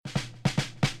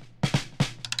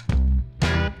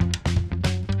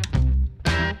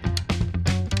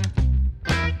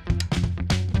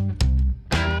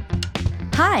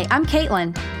Hi, I'm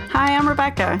Caitlin. Hi, I'm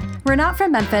Rebecca. We're not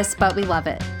from Memphis, but we love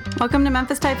it. Welcome to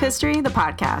Memphis Type History, the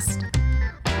podcast.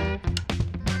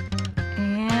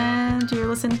 And you're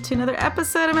listening to another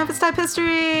episode of Memphis Type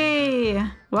History.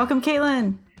 Welcome,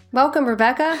 Caitlin. Welcome,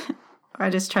 Rebecca. I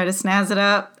just try to snazz it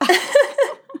up.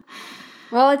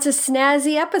 Well, it's a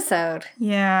snazzy episode.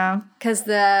 Yeah. Because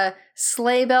the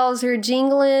sleigh bells are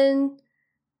jingling,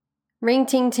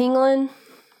 ring-ting-tingling.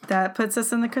 That puts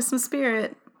us in the Christmas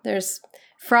spirit. There's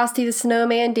Frosty the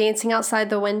Snowman dancing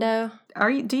outside the window.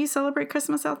 Do you celebrate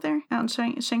Christmas out there, out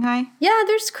in Shanghai? Yeah,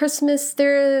 there's Christmas.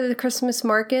 There are the Christmas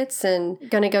markets, and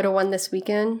going to go to one this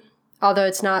weekend. Although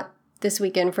it's not this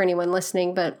weekend for anyone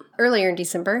listening, but earlier in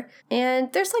December.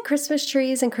 And there's like Christmas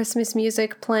trees and Christmas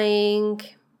music playing,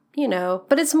 you know.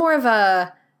 But it's more of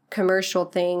a commercial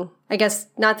thing. I guess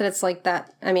not that it's like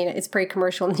that. I mean, it's pretty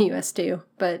commercial in the U.S. too,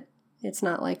 but it's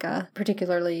not like a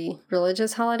particularly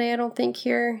religious holiday, I don't think,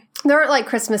 here. There aren't like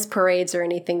Christmas parades or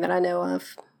anything that I know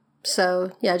of.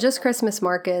 So, yeah, just Christmas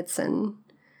markets and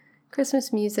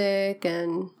Christmas music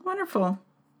and... Wonderful.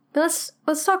 Let's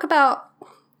talk about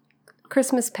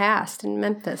Christmas past in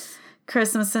Memphis.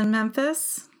 Christmas in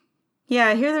Memphis? Yeah,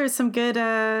 I hear there's some good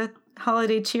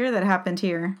holiday cheer that happened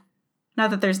here. Not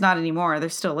that there's not anymore, there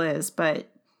still is,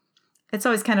 but it's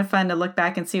always kind of fun to look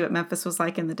back and see what Memphis was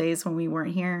like in the days when we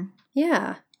weren't here.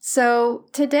 Yeah. So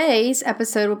today's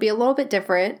episode will be a little bit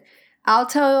different. I'll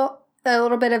tell a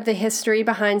little bit of the history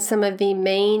behind some of the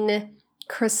main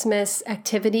Christmas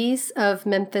activities of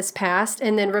Memphis past,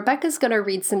 and then Rebecca's going to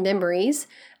read some memories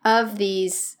of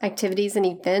these activities and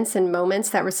events and moments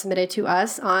that were submitted to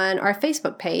us on our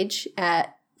Facebook page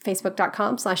at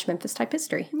facebook.com/Memphis Type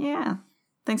History. Yeah.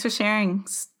 Thanks for sharing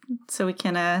so we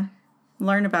can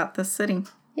learn about this city.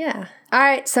 Yeah. All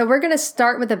right. So we're going to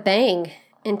start with a bang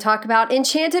and talk about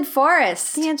Enchanted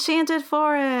Forest. The Enchanted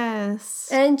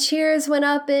Forest. And cheers went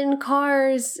up in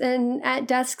cars and at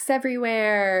desks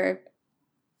everywhere.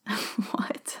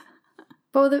 What?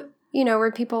 Well,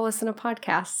 where people listen to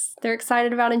podcasts. They're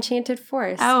excited about Enchanted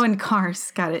Forest. Oh, in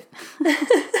cars. Got it.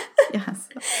 Yes.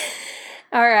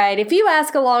 All right. If you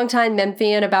ask a longtime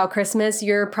Memphian about Christmas,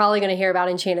 you're probably going to hear about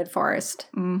Enchanted Forest.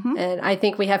 Mm-hmm. And I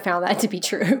think we have found that to be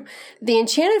true. The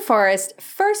Enchanted Forest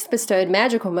first bestowed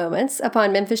magical moments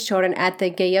upon Memphis children at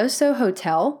the Gayoso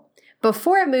Hotel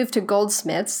before it moved to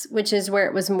Goldsmiths, which is where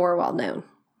it was more well known.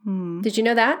 Hmm. Did you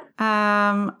know that?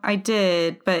 I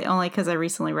did, but only because I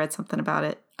recently read something about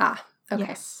it. Ah, okay.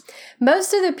 Yes.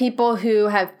 Most of the people who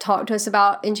have talked to us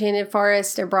about Enchanted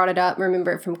Forest or brought it up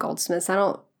remember it from Goldsmiths. I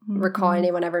don't recall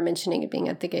anyone ever mentioning it being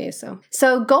at the Gayoso.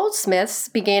 So Goldsmiths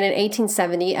began in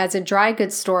 1870 as a dry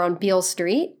goods store on Beale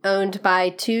Street, owned by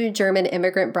two German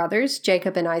immigrant brothers,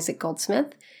 Jacob and Isaac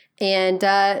Goldsmith. And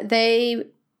they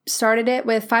started it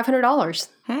with $500.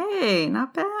 Hey,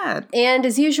 not bad. And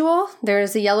as usual,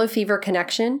 there's a yellow fever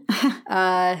connection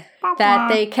that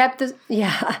they kept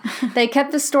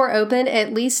the store open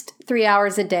at least 3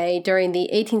 hours a day during the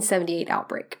 1878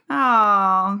 outbreak.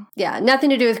 Oh. Yeah, nothing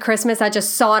to do with Christmas. I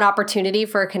just saw an opportunity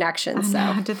for a connection.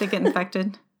 So did they get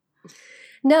infected?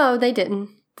 No, they didn't.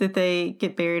 Did they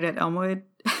get buried at Elmwood?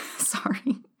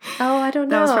 Sorry. Oh, I don't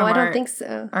know. I don't think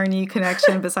so. Our new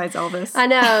connection besides Elvis. I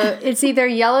know. It's either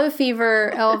Yellow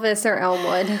Fever, Elvis, or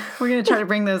Elmwood. We're going to try to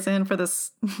bring those in for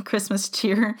this Christmas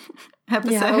cheer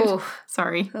episode. Yeah,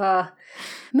 sorry.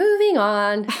 Moving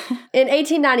on. In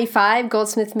 1895,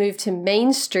 Goldsmith moved to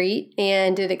Main Street,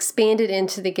 and it expanded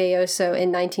into the Gayoso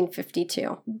in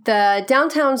 1952. The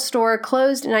downtown store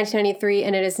closed in 1993,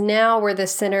 and it is now where the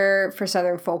Center for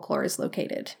Southern Folklore is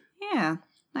located. Yeah,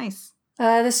 nice.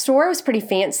 The store was pretty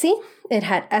fancy. It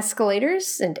had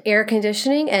escalators and air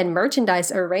conditioning and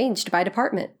merchandise arranged by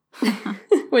department,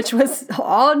 which was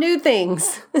all new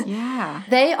things. Yeah.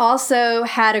 They also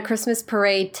had a Christmas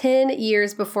parade 10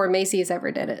 years before Macy's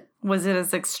ever did it. Was it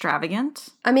as extravagant?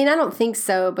 I mean, I don't think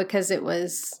so because it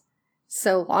was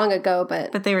so long ago,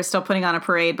 but they were still putting on a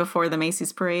parade before the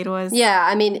Macy's parade was? Yeah,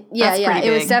 I mean, yeah. Big.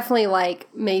 It was definitely like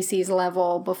Macy's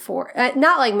level before.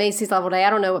 Not like Macy's level day. I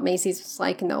don't know what Macy's was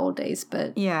like in the old days,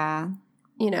 but... Yeah.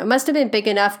 It must have been big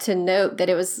enough to note that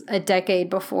it was a decade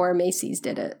before Macy's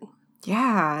did it.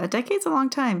 Yeah, a decade's a long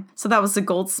time. So that was the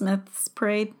Goldsmiths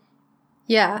parade?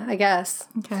 Yeah, I guess.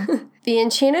 Okay. The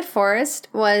Enchanted Forest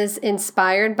was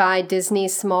inspired by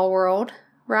Disney's Small World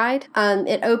ride.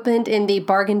 It opened in the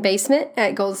bargain basement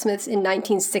at Goldsmiths in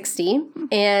 1960.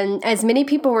 And as many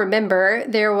people remember,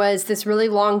 there was this really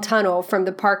long tunnel from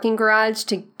the parking garage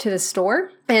to the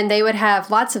store. And they would have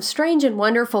lots of strange and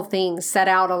wonderful things set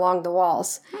out along the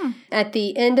walls. At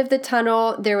the end of the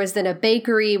tunnel, there was then a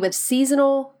bakery with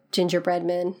seasonal gingerbread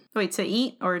men. Wait, to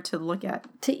eat or to look at?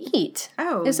 To eat.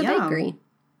 Oh, it's a bakery.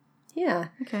 Yeah.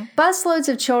 Okay. Busloads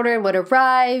of children would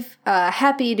arrive,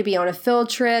 happy to be on a field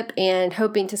trip and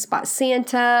hoping to spot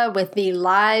Santa with the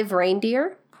live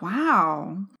reindeer.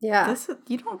 Wow. Yeah.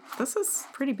 This is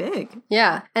pretty big.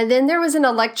 Yeah. And then there was an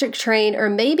electric train, or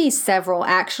maybe several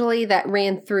actually, that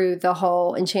ran through the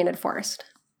whole Enchanted Forest.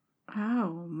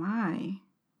 Oh my.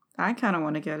 I kind of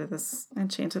want to go to this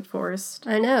Enchanted Forest.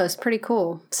 I know, it's pretty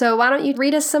cool. So why don't you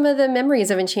read us some of the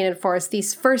memories of Enchanted Forest,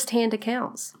 these first-hand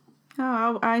accounts?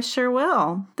 Oh, I sure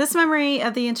will. This memory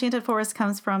of the Enchanted Forest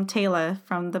comes from Taylor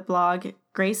from the blog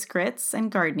Grace Grits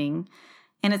and Gardening,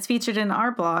 and it's featured in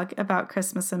our blog about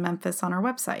Christmas in Memphis on our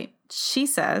website. She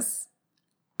says,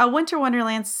 a winter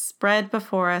wonderland spread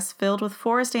before us, filled with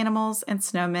forest animals and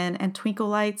snowmen and twinkle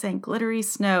lights and glittery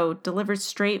snow delivered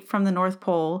straight from the North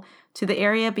Pole to the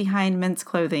area behind men's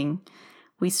clothing.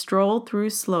 We strolled through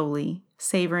slowly,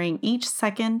 savoring each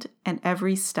second and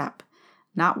every step,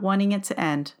 not wanting it to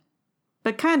end.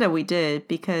 But kinda we did,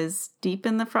 because deep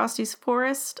in the frosty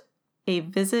forest, a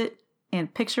visit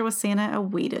and picture with Santa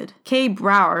awaited. Kay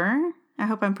Brower, I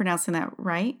hope I'm pronouncing that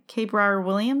right, Kay Brower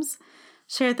Williams,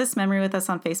 shared this memory with us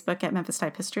on Facebook at Memphis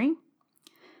Type History.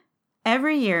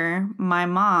 Every year, my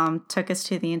mom took us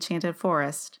to the Enchanted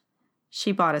Forest.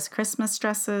 She bought us Christmas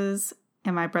dresses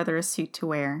and my brother a suit to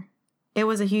wear. It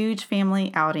was a huge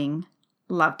family outing.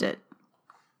 Loved it.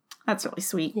 That's really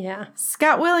sweet. Yeah.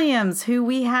 Scott Williams, who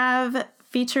we have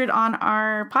featured on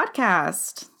our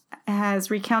podcast, has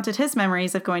recounted his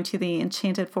memories of going to the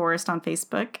Enchanted Forest on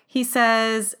Facebook. He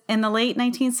says, in the late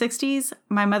 1960s,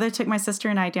 my mother took my sister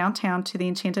and I downtown to the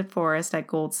Enchanted Forest at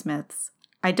Goldsmiths.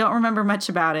 I don't remember much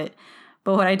about it,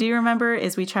 but what I do remember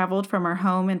is we traveled from our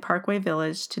home in Parkway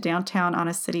Village to downtown on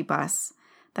a city bus.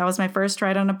 That was my first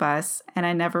ride on a bus, and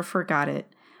I never forgot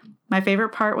it. My favorite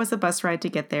part was the bus ride to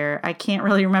get there. I can't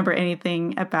really remember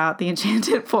anything about the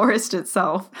Enchanted Forest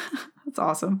itself. That's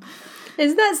awesome.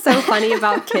 Isn't that so funny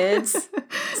about kids?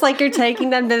 It's like you're taking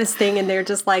them to this thing and they're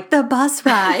just like, the bus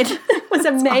ride was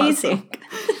amazing.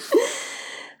 Awesome.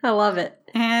 I love it.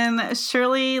 And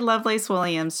Shirley Lovelace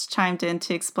Williams chimed in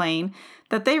to explain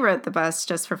that they rode the bus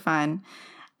just for fun.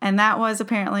 And that was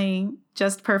apparently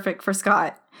just perfect for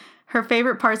Scott. Her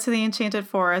favorite parts of the Enchanted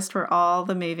Forest were all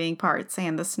the moving parts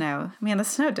and the snow. Man, the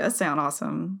snow does sound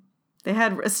awesome. They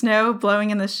had snow blowing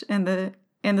in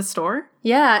the store.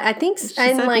 Yeah, I think. She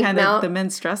said like behind the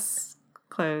men's dress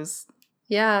clothes.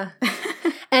 Yeah,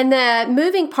 and the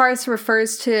moving parts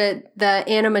refers to the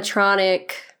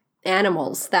animatronic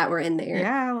animals that were in there.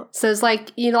 Yeah. So it's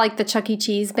like like the Chuck E.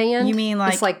 Cheese band. You mean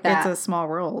like, it's like that? It's a Small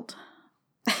World.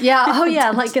 Yeah. Oh, yeah.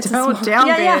 Like it's don't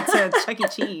downgrade it to Chuck E.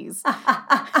 Cheese.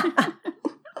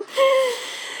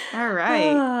 All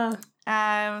right.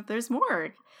 There's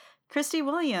more. Christy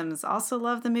Williams also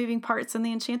loved the moving parts in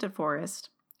the Enchanted Forest.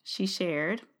 She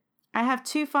shared, I have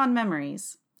two fond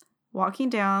memories. Walking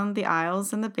down the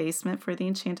aisles in the basement for the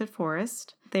Enchanted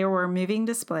Forest, there were moving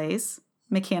displays,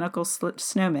 mechanical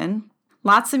snowmen,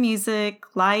 lots of music,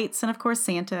 lights, and of course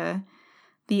Santa.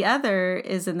 The other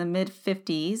is in the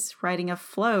mid-50s, riding a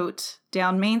float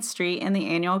down Main Street in the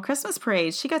annual Christmas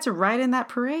parade. She got to ride in that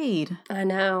parade. I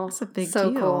know. That's a big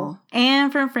deal. Cool. And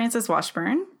from Francis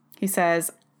Washburn, who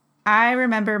says, I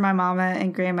remember my mama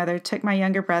and grandmother took my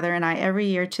younger brother and I every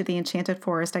year to the Enchanted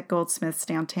Forest at Goldsmiths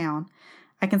downtown.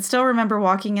 I can still remember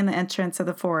walking in the entrance of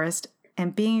the forest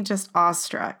and being just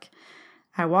awestruck.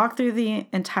 I walked through the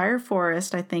entire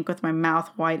forest, I think, with my mouth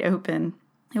wide open.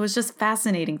 It was just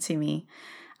fascinating to me.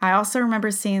 I also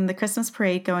remember seeing the Christmas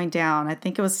parade going down. I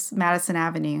think it was Madison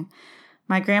Avenue.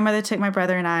 My grandmother took my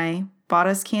brother and I, bought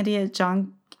us candy at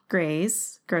John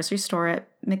Gray's grocery store at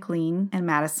McLean and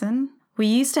Madison. We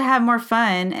used to have more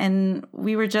fun, and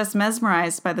we were just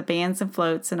mesmerized by the bands and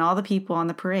floats and all the people on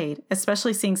the parade.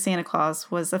 Especially seeing Santa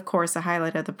Claus was, of course, a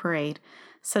highlight of the parade.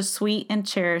 Such sweet and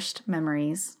cherished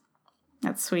memories.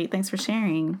 That's sweet. Thanks for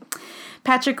sharing.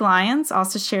 Patrick Lyons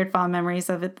also shared fond memories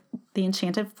of the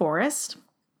Enchanted Forest.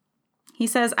 He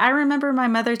says, I remember my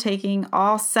mother taking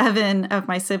all 7 of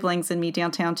my siblings and me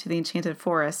downtown to the Enchanted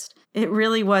Forest. It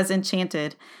really was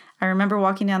enchanted. I remember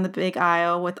walking down the big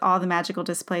aisle with all the magical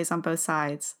displays on both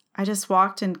sides. I just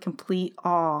walked in complete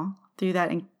awe through that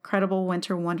incredible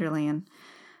winter wonderland.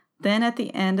 Then at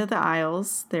the end of the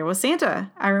aisles, there was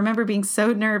Santa. I remember being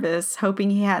so nervous,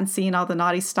 hoping he hadn't seen all the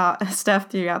naughty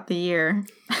stuff throughout the year.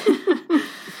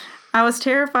 I was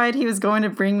terrified he was going to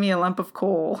bring me a lump of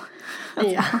coal.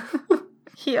 Yeah.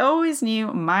 He always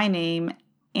knew my name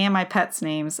and my pets'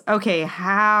 names. Okay,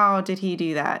 how did he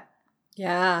do that?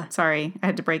 Yeah. Sorry, I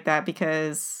had to break that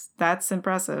because that's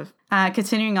impressive.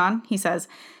 Continuing on, he says,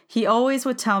 he always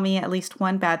would tell me at least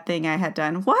one bad thing I had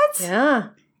done. What? Yeah.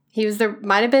 He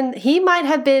might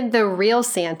have been the real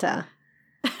Santa.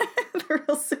 The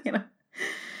real Santa.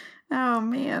 Oh,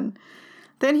 man.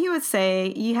 Then he would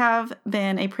say, "You have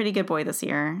been a pretty good boy this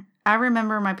year. I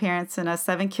remember my parents and us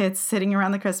 7 kids sitting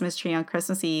around the Christmas tree on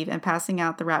Christmas Eve and passing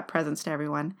out the wrapped presents to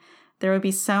everyone. There would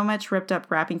be so much ripped up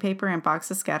wrapping paper and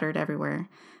boxes scattered everywhere.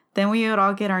 Then we would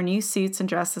all get our new suits and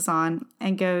dresses on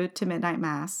and go to midnight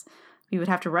mass. We would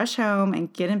have to rush home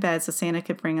and get in bed so Santa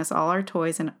could bring us all our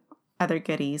toys and other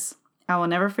goodies. I will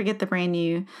never forget the brand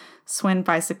new Swin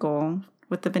bicycle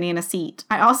with the banana seat.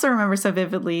 I also remember so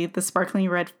vividly the sparkling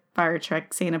red fire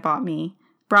truck Santa brought me,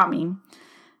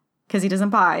 because he doesn't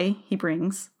buy, he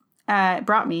brings,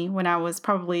 brought me when I was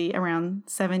probably around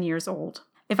 7 years old."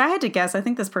 If I had to guess, I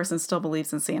think this person still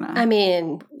believes in Santa. I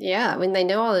mean, yeah, when they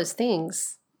know all those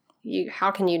things,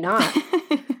 how can you not?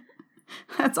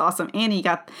 That's awesome. And you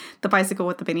got the bicycle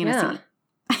with the banana seat.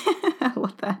 I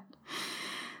love that.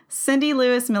 Cindy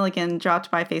Lewis Milligan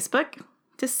dropped by Facebook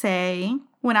to say,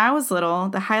 "When I was little,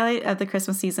 the highlight of the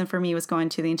Christmas season for me was going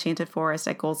to the Enchanted Forest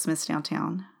at Goldsmiths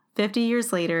downtown. 50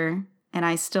 years later, and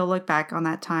I still look back on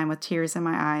that time with tears in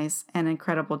my eyes and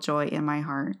incredible joy in my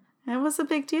heart." It was a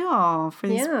big deal for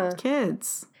these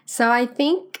kids. So I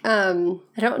think, I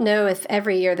don't know if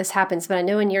every year this happens, but I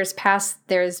know in years past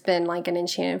there's been like an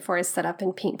Enchanted Forest set up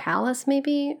in Pink Palace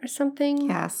maybe or something.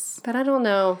 Yes. But I don't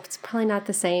know. It's probably not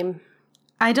the same.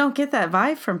 I don't get that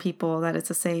vibe from people that it's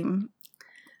the same.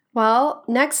 Well,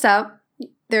 next up,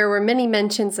 there were many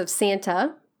mentions of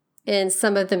Santa in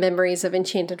some of the memories of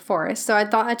Enchanted Forest. So I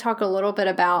thought I'd talk a little bit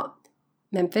about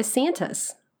Memphis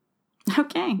Santas.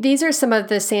 Okay. These are some of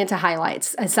the Santa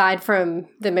highlights, aside from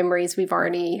the memories we've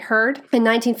already heard. In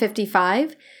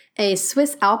 1955, a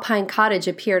Swiss Alpine cottage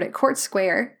appeared at Court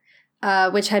Square,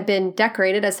 which had been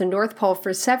decorated as the North Pole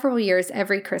for several years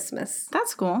every Christmas.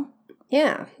 That's cool.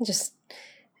 Yeah, just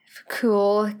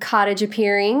cool cottage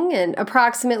appearing, and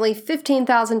approximately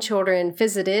 15,000 children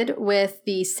visited with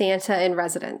the Santa in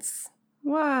residence.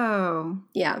 Whoa.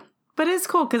 Yeah. But it's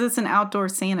cool because it's an outdoor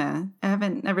Santa. I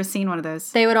haven't ever seen one of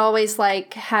those. They would always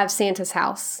have Santa's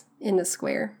house in the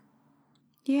square.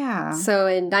 Yeah. So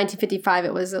in 1955,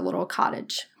 it was a little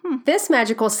cottage. This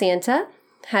magical Santa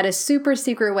had a super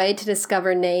secret way to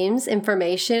discover names,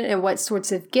 information, and what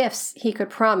sorts of gifts he could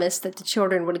promise that the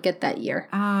children would get that year.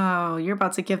 Oh, you're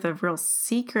about to give the real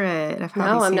secret of how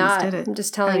No, these I'm Santas not. did it. I'm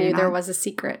just telling you there was a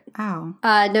secret. Oh.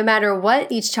 No matter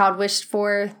what each child wished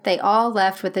for, they all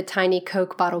left with a tiny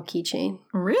Coke bottle keychain.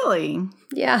 Really?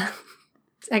 Yeah.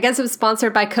 I guess it was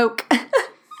sponsored by Coke.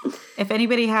 If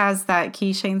anybody has that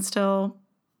keychain still,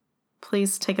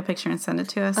 please take a picture and send it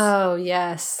to us. Oh,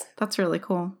 yes. That's really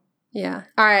cool. Yeah.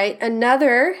 All right.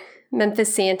 Another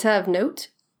Memphis Santa of note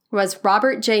was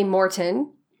Robert J.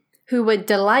 Morton, who would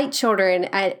delight children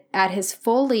at his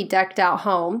fully decked out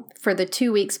home for the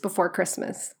 2 weeks before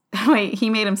Christmas. Wait, he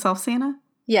made himself Santa?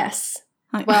 Yes.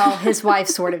 Well, his wife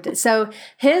sort of did. So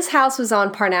his house was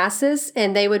on Parnassus,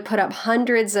 and they would put up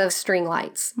hundreds of string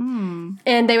lights.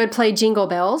 And they would play Jingle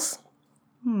Bells.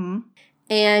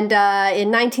 And in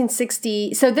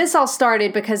 1960, so this all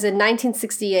started because in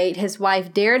 1968, his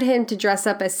wife dared him to dress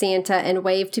up as Santa and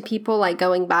wave to people like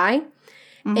going by.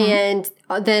 And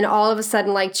then all of a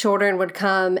sudden, like children would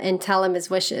come and tell him his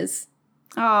wishes.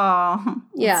 Oh,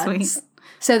 yeah. Sweet.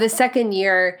 So the second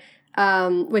year,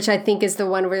 which I think is the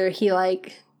one where he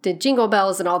did Jingle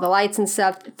Bells and all the lights and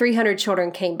stuff, 300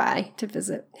 children came by to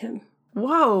visit him.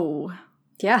 Whoa.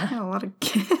 Yeah. A lot of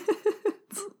kids.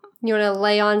 You want to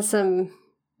lay on some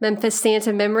Memphis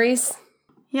Santa memories?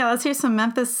 Yeah, let's hear some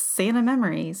Memphis Santa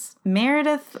memories.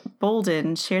 Meredith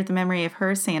Bolden shared the memory of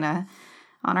her Santa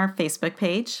on our Facebook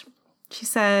page. She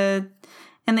said,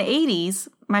 "In the 80s,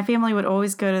 my family would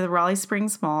always go to the Raleigh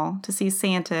Springs Mall to see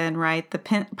Santa and ride the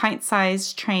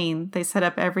pint-sized train they set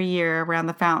up every year around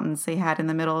the fountains they had in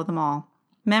the middle of the mall."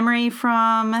 Memory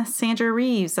from Sandra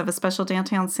Reeves of a special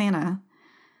downtown Santa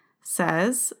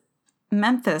says,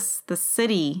 "Memphis, the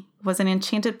city, was an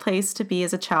enchanted place to be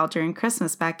as a child during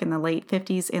Christmas back in the late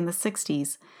 50s and the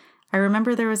 60s. I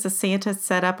remember there was a Santa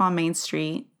set up on Main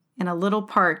Street in a little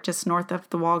park just north of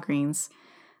the Walgreens.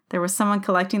 There was someone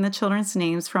collecting the children's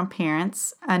names from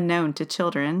parents unknown to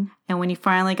children, and when you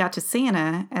finally got to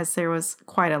Santa, as there was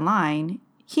quite a line,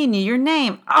 he knew your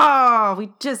name. Oh,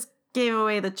 we just gave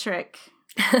away the trick."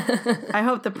 I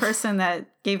hope the person that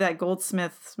gave that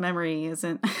Goldsmith's memory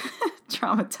isn't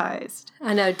traumatized.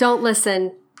 I know. Don't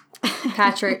listen,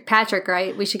 Patrick. Patrick,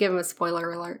 right? We should give him a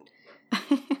spoiler alert.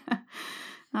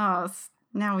 Oh,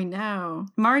 now we know.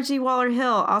 Margie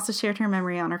Waller-Hill also shared her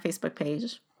memory on her Facebook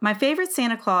page. "My favorite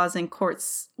Santa Claus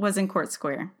was in Court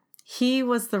Square. He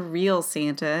was the real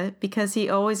Santa because he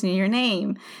always knew your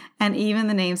name and even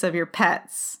the names of your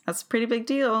pets. That's a pretty big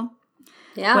deal.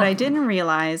 Yeah. What I didn't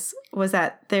realize was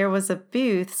that there was a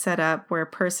booth set up where a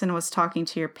person was talking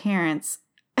to your parents,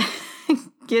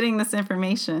 getting this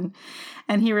information,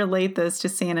 and he relayed this to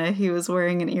Santa, who was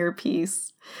wearing an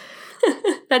earpiece.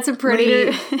 That's a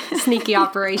pretty sneaky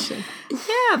operation.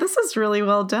 Yeah, this is really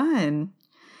well done.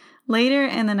 Later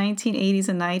in the 1980s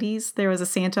and 90s, there was a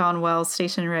Santa on Wells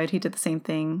Station Road who did the same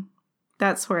thing.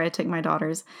 That's where I took my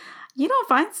daughters. You don't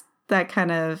find that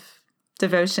kind of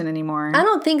devotion anymore. I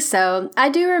don't think so. I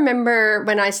do remember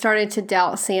when I started to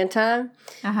doubt Santa,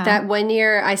 that one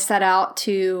year I set out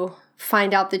to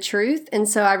find out the truth. And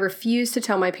so I refused to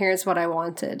tell my parents what I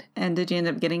wanted. And did you end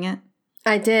up getting it?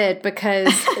 I did,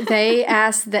 because they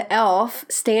asked the elf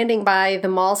standing by the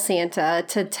mall Santa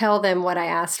to tell them what I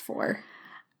asked for.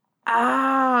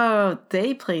 Oh,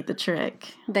 they played the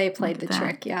trick. They played the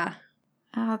trick, yeah.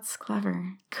 Oh, that's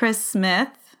clever. Chris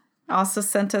Smith also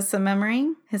sent us a memory.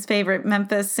 His favorite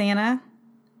Memphis Santa.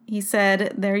 He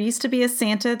said, there used to be a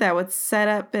Santa that would set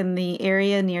up in the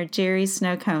area near Jerry's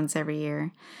snow cones every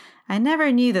year. I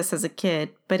never knew this as a kid,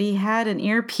 but he had an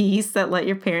earpiece that let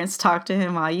your parents talk to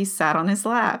him while you sat on his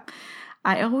lap.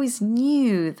 I always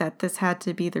knew that this had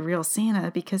to be the real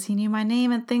Santa because he knew my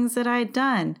name and things that I had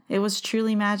done. It was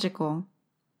truly magical.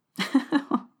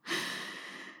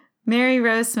 Mary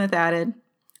Rose Smith added,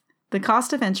 the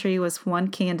cost of entry was one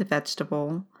canned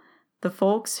vegetable. The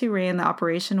folks who ran the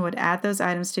operation would add those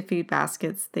items to food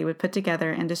baskets they would put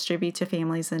together and distribute to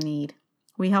families in need.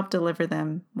 We helped deliver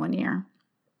them one year.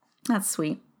 That's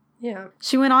sweet. Yeah.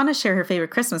 She went on to share her favorite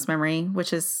Christmas memory,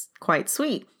 which is quite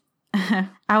sweet.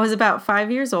 I was about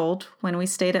 5 years old when we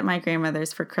stayed at my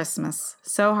grandmother's for Christmas.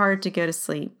 So hard to go to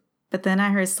sleep. But then I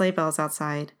heard sleigh bells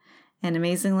outside, and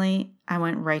amazingly, I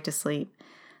went right to sleep.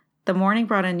 The morning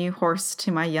brought a new horse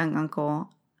to my young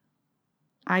uncle.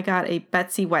 I got a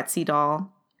Betsy Wetsy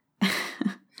doll,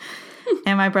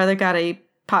 and my brother got a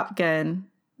pop gun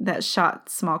that shot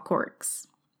small corks.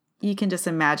 You can just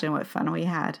imagine what fun we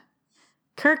had.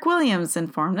 Kirk Williams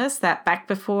informed us that back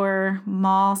before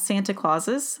mall Santa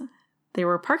Clauses, there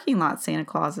were parking lot Santa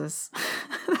Clauses.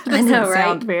 I know, right?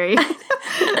 Sound very...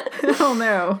 Oh,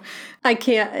 no. I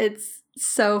can't. It's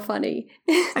so funny.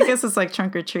 I guess it's like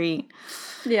trunk or treat.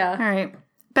 Yeah. All right.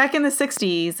 Back in the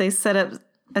 60s, they set up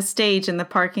a stage in the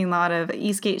parking lot of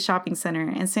Eastgate Shopping Center,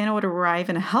 and Santa would arrive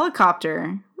in a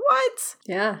helicopter. What?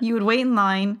 Yeah. You would wait in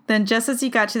line. Then just as you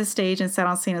got to the stage and sat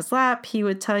on Santa's lap, he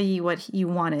would tell you what you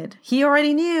wanted. He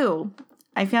already knew.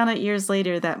 I found out years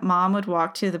later that Mom would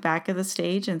walk to the back of the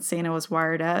stage and Santa was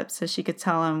wired up so she could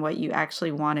tell him what you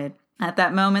actually wanted. At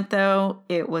that moment, though,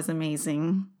 it was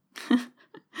amazing.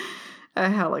 A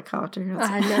helicopter.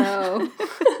 I know.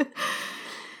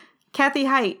 Kathy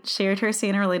Height shared her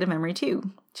Santa-related memory,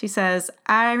 too. She says,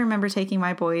 I remember taking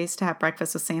my boys to have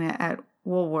breakfast with Santa at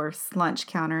Woolworth's lunch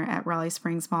counter at Raleigh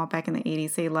Springs Mall back in the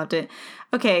 80s. They loved it.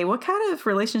 Okay, what kind of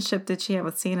relationship did she have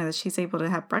with Santa that she's able to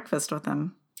have breakfast with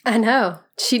him? I know.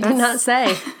 She did not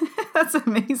say. That's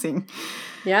amazing.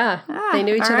 Yeah. They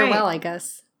knew each other well, I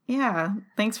guess. Yeah.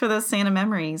 Thanks for those Santa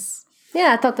memories.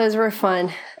 Yeah, I thought those were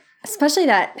fun. Especially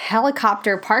that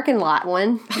helicopter parking lot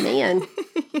one. Man.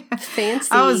 Yeah.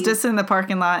 Fancy. I was just in the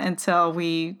parking lot until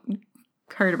we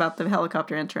heard about the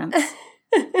helicopter entrance.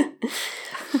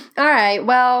 All right.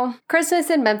 Well,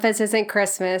 Christmas in Memphis isn't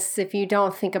Christmas if you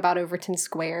don't think about Overton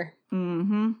Square.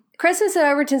 Mm-hmm. Christmas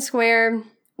at Overton Square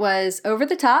was over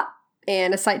the top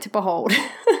and a sight to behold,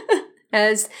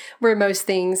 as were most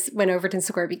things when Overton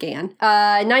Square began.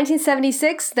 In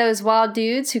 1976, those wild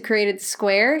dudes who created the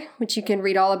square, which you can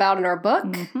read all about in our book,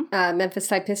 Memphis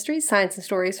Type History, Science and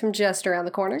Stories from just around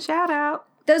the corner. Shout out.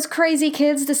 Those crazy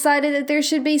kids decided that there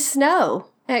should be snow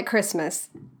at Christmas.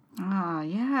 Oh,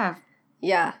 yeah.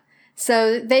 Yeah.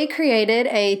 So they created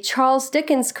a Charles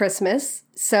Dickens Christmas.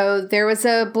 So there was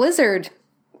a blizzard.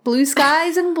 Blue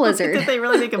skies and blizzard. Did they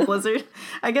really make a blizzard?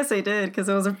 I guess they did because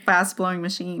it was a fast-blowing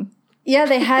machine. Yeah,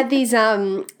 they had these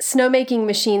snowmaking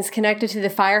machines connected to the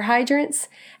fire hydrants.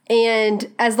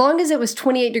 And as long as it was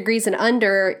 28 degrees and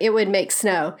under, it would make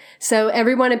snow. So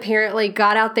everyone apparently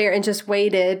got out there and just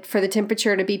waited for the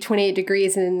temperature to be 28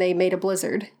 degrees and then they made a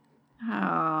blizzard.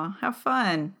 Oh, how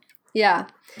fun. Yeah.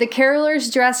 The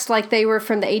carolers dressed like they were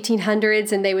from the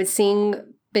 1800s and they would sing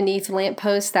beneath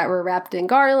lampposts that were wrapped in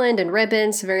garland and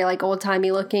ribbons, so very like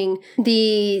old-timey looking.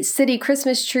 The city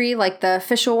Christmas tree, like the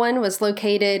official one, was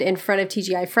located in front of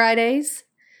TGI Fridays.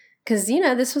 Because, you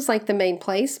know, this was like the main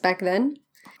place back then.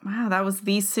 Wow, that was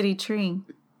the city tree.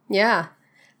 Yeah.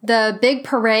 The big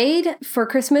parade for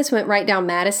Christmas went right down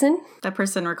Madison. That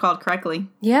person recalled correctly.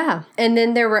 Yeah. And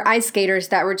then there were ice skaters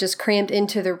that were just crammed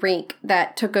into the rink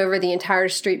that took over the entire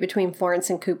street between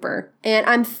Florence and Cooper. And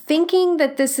I'm thinking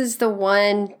that this is the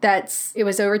one it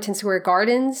was Overton Square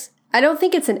Gardens. I don't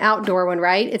think it's an outdoor one,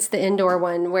 right? It's the indoor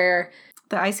one where...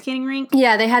 The ice skating rink?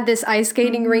 Yeah, they had this ice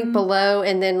skating rink below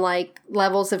and then like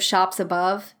levels of shops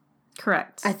above.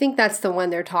 Correct. I think that's the one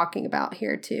they're talking about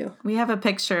here too. We have a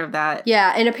picture of that.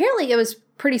 Yeah, and apparently it was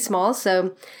pretty small.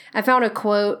 So I found a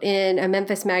quote in a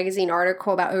Memphis Magazine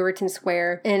article about Overton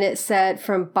Square, and it said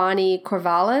from Bonnie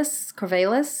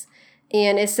Corvallis,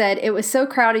 and it said, it was so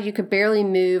crowded you could barely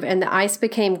move and the ice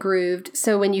became grooved.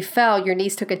 So when you fell, your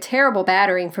knees took a terrible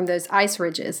battering from those ice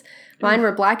ridges. Mine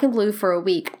were black and blue for a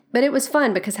week, but it was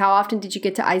fun because how often did you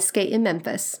get to ice skate in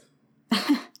Memphis?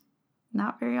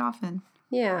 Not very often.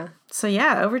 Yeah. So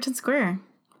yeah, Overton Square.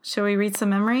 Shall we read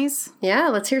some memories? Yeah,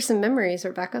 let's hear some memories,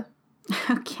 Rebecca.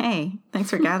 Okay.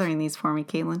 Thanks for gathering these for me,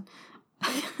 Caitlin.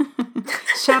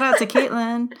 Shout out to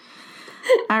Caitlin.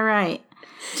 All right.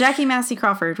 Jackie Massey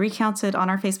Crawford recounted on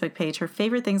our Facebook page her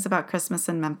favorite things about Christmas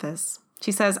in Memphis.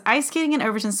 She says, ice skating in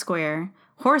Overton Square,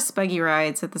 horse buggy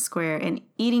rides at the square, and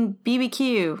eating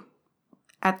BBQ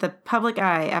at the Public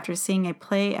Eye after seeing a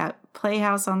play at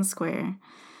Playhouse on the Square.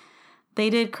 They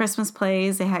did Christmas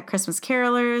plays. They had Christmas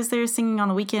carolers they were singing on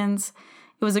the weekends.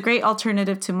 It was a great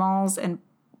alternative to malls and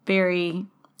very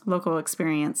local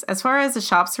experience. As far as the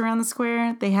shops around the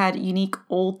square, they had unique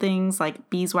old things like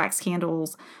beeswax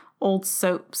candles, old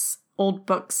soaps, old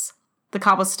books. The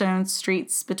cobblestone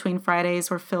streets between Fridays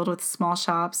were filled with small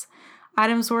shops.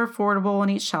 Items were affordable in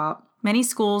each shop. Many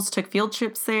schools took field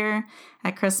trips there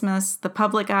at Christmas. The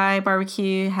Public Eye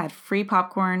barbecue had free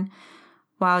popcorn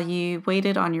while you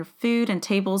waited on your food, and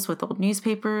tables with old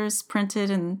newspapers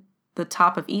printed in the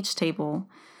top of each table.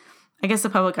 I guess the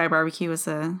Public Eye barbecue was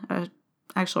a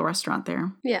actual restaurant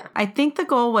there. Yeah. I think the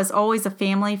goal was always a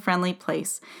family-friendly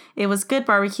place. It was good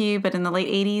barbecue, but in the late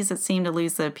 80s, it seemed to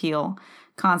lose the appeal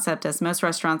concept as most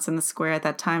restaurants in the square at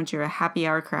that time drew a happy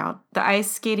hour crowd. The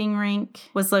ice skating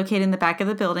rink was located in the back of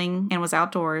the building and was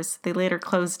outdoors. They later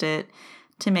closed it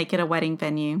to make it a wedding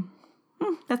venue.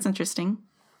 That's interesting.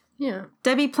 Yeah.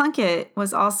 Debbie Plunkett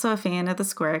was also a fan of the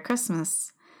square at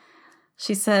Christmas.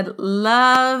 She said,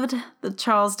 loved the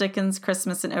Charles Dickens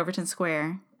Christmas in Overton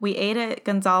Square. We ate at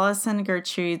Gonzales and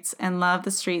Gertrude's and loved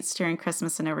the streets during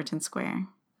Christmas in Overton Square.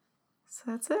 So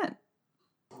that's it.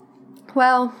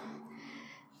 Well,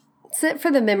 that's it for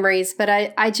the memories, but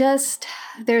I just,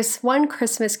 there's one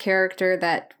Christmas character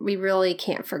that we really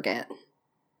can't forget.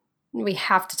 We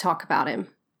have to talk about him.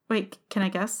 Wait, can I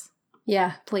guess?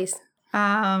 Yeah, please.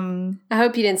 I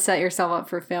hope you didn't set yourself up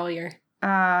for failure.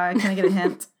 Can I get a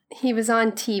hint? He was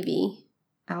on TV.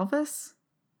 Elvis?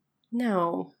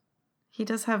 No. He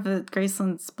does have the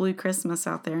Graceland's Blue Christmas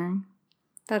out there.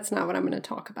 That's not what I'm going to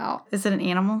talk about. Is it an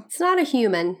animal? It's not a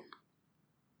human.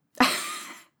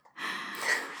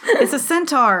 It's a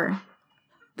centaur.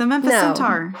 The Memphis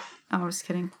Centaur. Oh, I was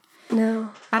kidding. No.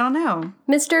 I don't know.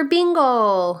 Mr.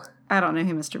 Bingle. I don't know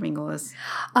who Mr. Bingle is.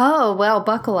 Oh, well,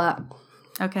 buckle up.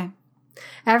 Okay.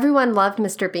 Everyone loved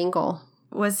Mr. Bingle.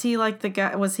 Was he like the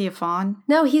guy? Was he a fawn?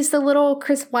 No, he's the little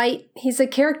Chris White. He's a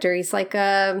character. He's like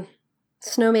a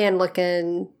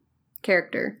snowman-looking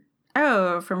character.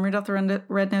 Oh, from Rudolph the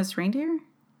Red-Nosed Reindeer?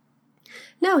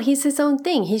 No, he's his own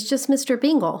thing. He's just Mr.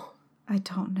 Bingle. I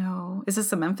don't know. Is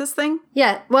this a Memphis thing?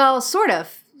 Yeah, well, sort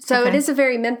of. So Okay. It is a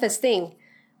very Memphis thing,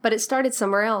 but it started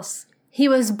somewhere else. He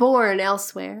was born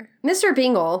elsewhere. Mr.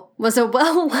 Bingle was a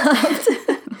well-loved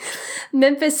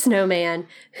Memphis snowman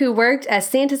who worked as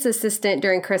Santa's assistant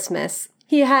during Christmas.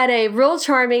 He had a real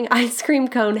charming ice cream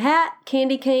cone hat,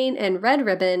 candy cane, and red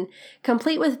ribbon,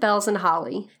 complete with bells and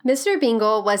holly. Mr.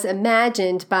 Bingle was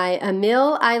imagined by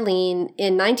Emile Eileen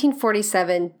in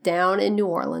 1947 down in New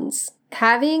Orleans.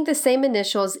 Having the same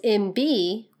initials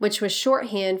MB, which was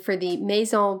shorthand for the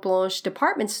Maison Blanche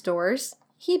department stores,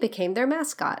 he became their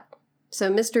mascot. So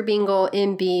Mr. Bingle,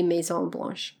 MB, Maison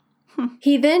Blanche.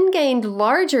 He then gained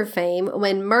larger fame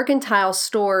when Mercantile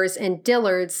Stores and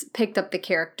Dillard's picked up the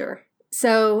character.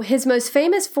 So his most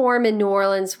famous form in New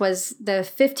Orleans was the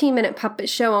 15-minute puppet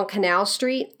show on Canal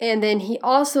Street, and then he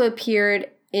also appeared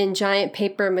in giant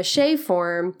paper mache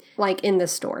form, like in the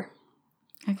store.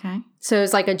 Okay. So it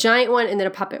was like a giant one and then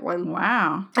a puppet one.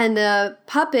 Wow. And the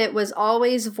puppet was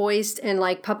always voiced and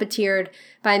like puppeteered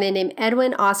by a man named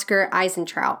Edwin Oscar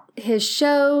Eisentraut. His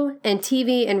show and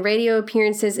TV and radio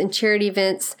appearances and charity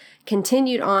events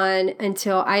continued on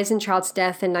until Eisentraut's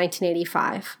death in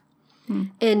 1985.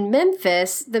 In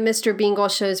Memphis, the Mr. Bingle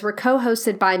shows were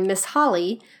co-hosted by Miss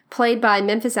Holly, played by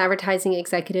Memphis advertising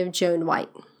executive Joan White.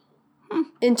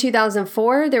 In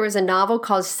 2004, there was a novel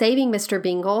called Saving Mr.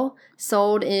 Bingle,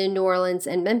 sold in New Orleans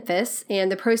and Memphis,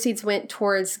 and the proceeds went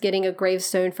towards getting a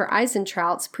gravestone for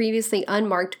Eisentraut's previously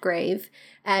unmarked grave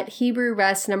at Hebrew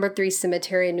Rest No. 3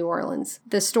 Cemetery in New Orleans.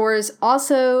 The stores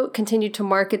also continued to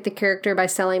market the character by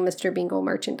selling Mr. Bingle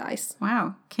merchandise.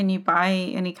 Wow. Can you buy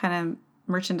any kind of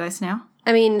merchandise now?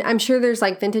 I mean, I'm sure there's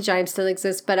like vintage items still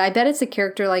exist, but I bet it's a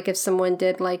character like if someone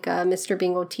did like a Mr.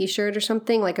 Bingle t-shirt or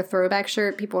something, like a throwback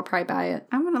shirt, people would probably buy it.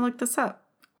 I'm going to look this up.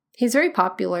 He's very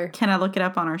popular. Can I look it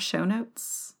up on our show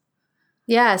notes?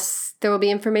 Yes, there will be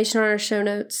information on our show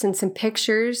notes and some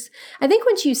pictures. I think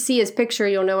once you see his picture,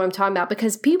 you'll know what I'm talking about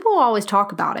because people always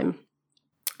talk about him.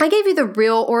 I gave you the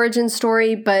real origin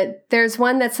story, but there's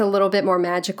one that's a little bit more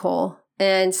magical.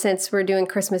 And since we're doing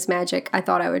Christmas magic, I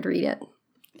thought I would read it.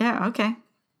 Yeah, okay.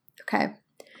 Okay.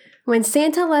 When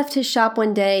Santa left his shop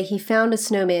one day, he found a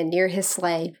snowman near his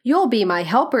sleigh. "You'll be my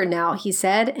helper now," he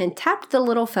said, and tapped the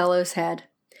little fellow's head.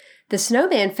 The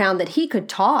snowman found that he could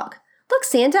talk. "Look,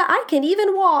 Santa, I can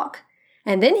even walk."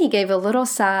 And then he gave a little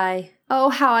sigh. "Oh,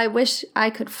 how I wish I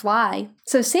could fly."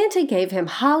 So Santa gave him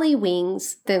holly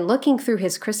wings, then looking through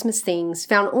his Christmas things,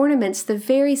 found ornaments the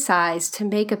very size to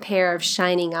make a pair of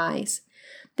shining eyes.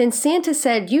 Then Santa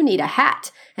said, "You need a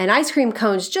hat, and ice cream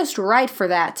cones just right for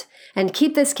that. And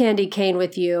keep this candy cane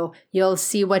with you. You'll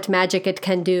see what magic it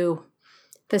can do."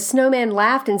 The snowman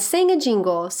laughed and sang a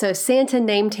jingle, so Santa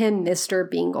named him Mr.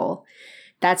 Bingle.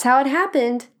 That's how it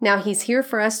happened. Now he's here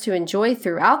for us to enjoy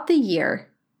throughout the year.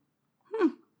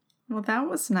 Well, that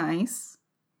was nice.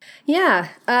 Yeah.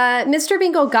 Mr.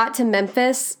 Bingle got to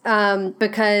Memphis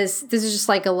because this is just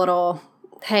like a little,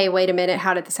 hey, wait a minute,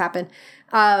 how did this happen?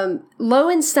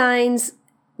 Lowenstein's,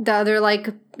 the other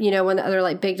one of the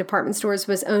other big department stores,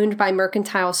 was owned by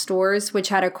Mercantile Stores, which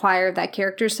had acquired that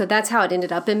character. So that's how it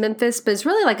ended up in Memphis. But it's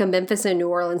really like a Memphis and New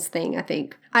Orleans thing, I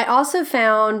think. I also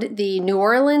found the New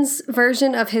Orleans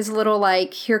version of his little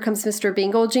 "Here Comes Mr.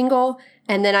 Bingle" jingle.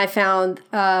 And then I found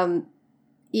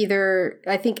either,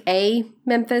 I think, a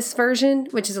Memphis version,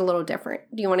 which is a little different.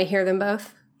 Do you want to hear them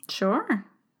both? Sure.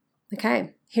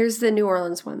 Okay. Here's the New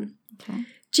Orleans one. Okay.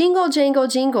 "Jingle, jangle,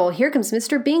 jingle, here comes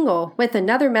Mr. Bingle with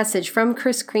another message from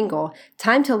Kris Kringle.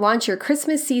 Time to launch your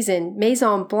Christmas season.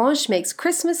 Maison Blanche makes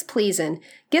Christmas pleasin'.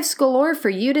 Gifts galore for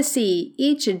you to see,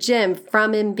 each a gem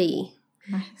from MB."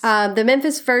 Nice. The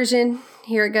Memphis version,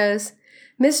 here it goes.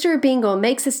 "Mr. Bingle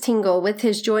makes us tingle with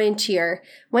his joy and cheer.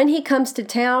 When he comes to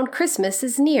town, Christmas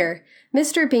is near.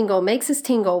 Mr. Bingle makes us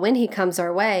tingle when he comes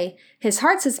our way. His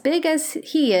heart's as big as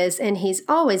he is, and he's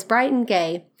always bright and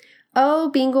gay. Oh,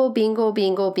 bingle, bingle,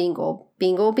 bingle, bingle.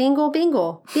 Bingle, bingle,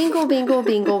 bingle. Bingle, bingle,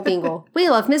 bingle, bingle. We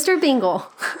love Mr. Bingle."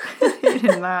 You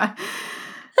did not.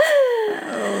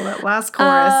 Oh, that last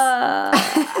chorus.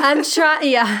 I'm trying,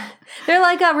 yeah. They're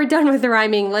like, "Oh, we're done with the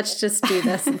rhyming. Let's just do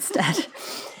this instead."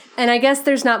 And I guess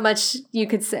there's not much you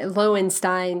could say.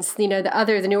 Lowenstein's, the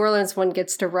New Orleans one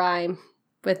gets to rhyme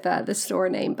with the store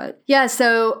name. But yeah,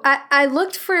 so I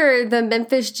looked for the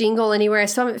Memphis jingle anywhere. I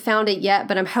still haven't found it yet,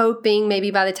 but I'm hoping maybe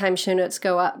by the time show notes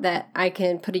go up that I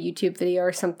can put a YouTube video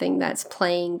or something that's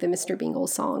playing the Mr. Bingle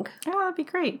song. Oh, that'd be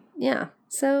great. Yeah,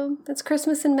 so that's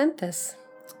Christmas in Memphis.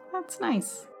 That's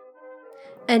nice.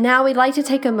 And now we'd like to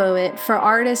take a moment for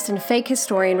artist and fake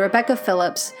historian Rebecca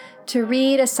Phillips to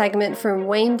read a segment from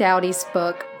Wayne Dowdy's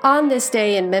book, On This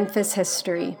Day in Memphis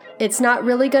History. It's not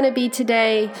really going to be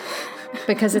today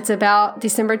because it's about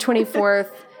December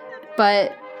 24th,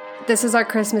 but this is our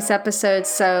Christmas episode,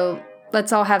 so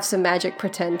let's all have some magic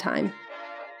pretend time.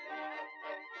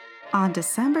 On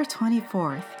December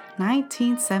 24th,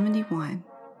 1971,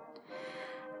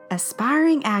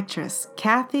 aspiring actress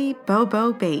Kathy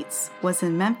Bobo Bates was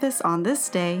in Memphis on this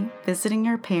day visiting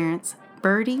her parents,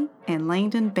 Bertie and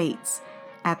Langdon Bates,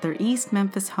 at their East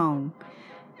Memphis home.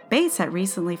 Bates had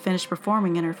recently finished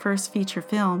performing in her first feature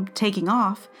film, Taking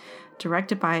Off,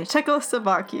 directed by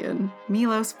Czechoslovakian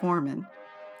Milos Forman.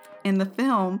 In the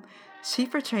film, she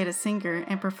portrayed a singer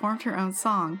and performed her own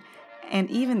song, and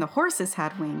even the horses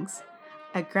had wings.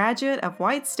 A graduate of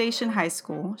White Station High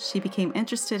School, she became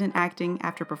interested in acting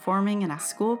after performing in a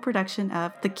school production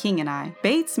of The King and I.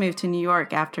 Bates moved to New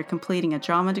York after completing a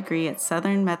drama degree at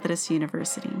Southern Methodist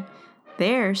University.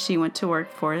 There, she went to work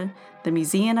for the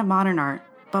Museum of Modern Art,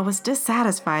 but was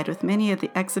dissatisfied with many of the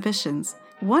exhibitions.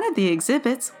 One of the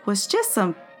exhibits was just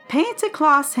some painted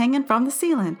cloths hanging from the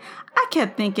ceiling. I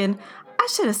kept thinking, I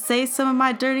should have saved some of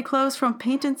my dirty clothes from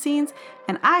painting scenes,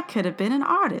 and I could have been an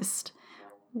artist.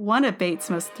 One of Bates'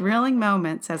 most thrilling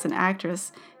moments as an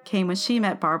actress came when she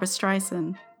met Barbra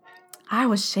Streisand. "I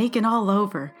was shaking all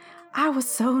over. I was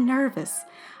so nervous.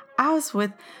 I was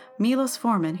with Milos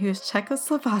Forman, who is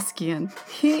Czechoslovakian.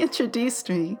 He introduced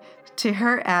me to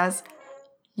her as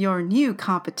your new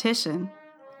competition.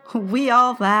 We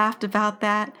all laughed about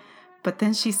that, but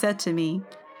then she said to me,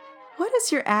 "What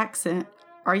is your accent?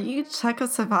 Are you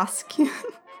Czechoslovakian?"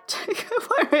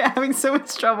 Why am I having so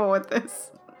much trouble with this?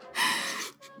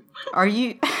 Are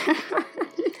you...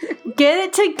 Get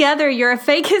it together. You're a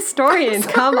fake historian.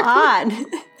 Come on.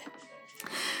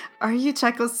 Are you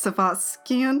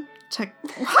Czechoslovakian?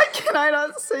 Why can I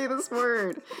not say this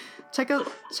word?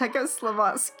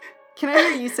 Czechoslovakian. Can I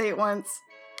hear you say it once?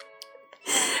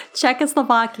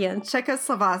 Czechoslovakian.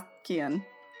 Czechoslovakian.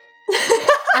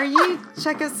 Are you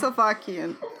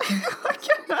Czechoslovakian? I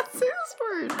cannot say this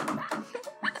word.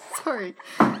 Sorry.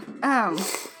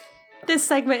 This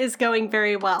segment is going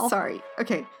very well. Sorry.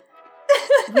 Okay.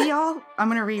 I'm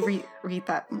going to read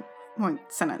that one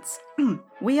sentence.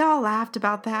 We all laughed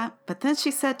about that, but then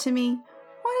she said to me,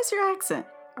 "What is your accent?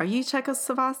 Are you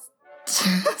Czechoslovakian?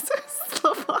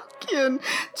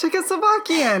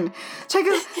 Czechoslovakian.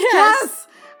 Yes.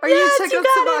 Are you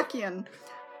Czechoslovakian?"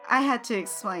 I had to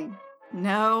explain.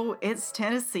 No, it's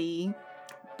Tennessee.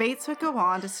 Bates would go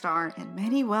on to star in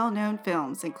many well-known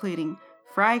films, including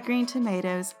Fried Green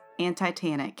Tomatoes and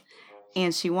Titanic,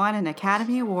 and she won an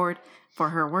Academy Award for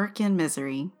her work in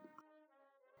Misery.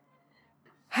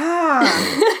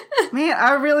 Man,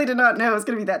 I really did not know it was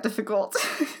going to be that difficult.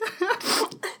 I'm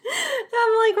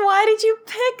like, why did you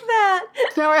pick that?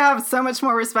 Now I have so much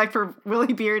more respect for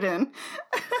Willie Bearden.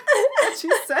 She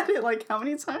said it like how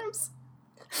many times?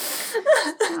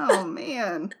 Oh,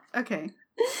 man. Okay.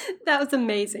 That was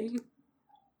amazing.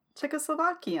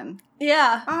 Czechoslovakian.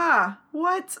 Yeah.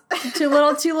 What? Too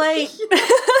little, too late.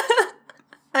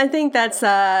 I think that's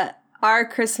our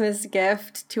Christmas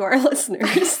gift to our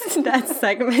listeners, that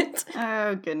segment.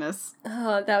 Oh, goodness.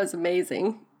 Oh, that was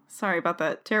amazing. Sorry about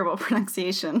that terrible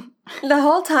pronunciation. The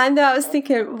whole time, though, I was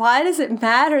thinking, why does it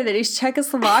matter that he's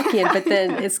Czechoslovakian? But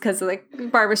then it's because of like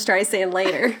Barbra Streisand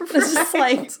later. It's just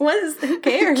like, who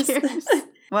cares?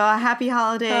 Well, happy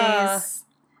holidays.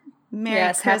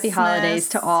 Merry Christmas. Happy holidays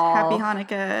to all. Happy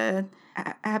Hanukkah.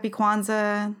 Happy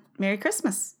Kwanzaa. Merry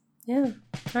Christmas. Yeah.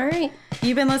 All right.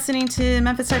 You've been listening to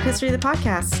Memphis Type History, the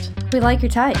podcast. We like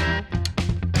your type.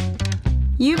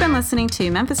 You've been listening to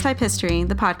Memphis Type History,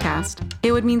 the podcast.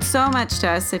 It would mean so much to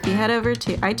us if you head over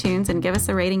to iTunes and give us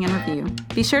a rating and review.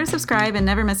 Be sure to subscribe and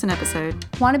never miss an episode.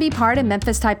 Want to be part of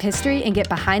Memphis Type History and get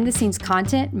behind-the-scenes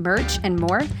content, merch, and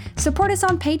more? Support us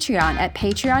on Patreon at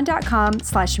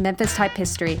patreon.com/Memphis Type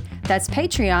History. That's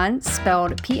Patreon,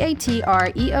 spelled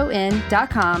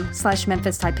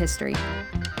patreon.com/Memphis Type History.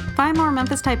 Find more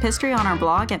Memphis Type History on our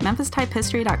blog at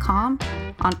memphistypehistory.com,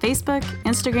 on Facebook,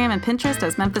 Instagram, and Pinterest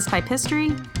as Memphis Type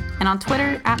History, and on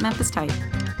Twitter at Memphis Type.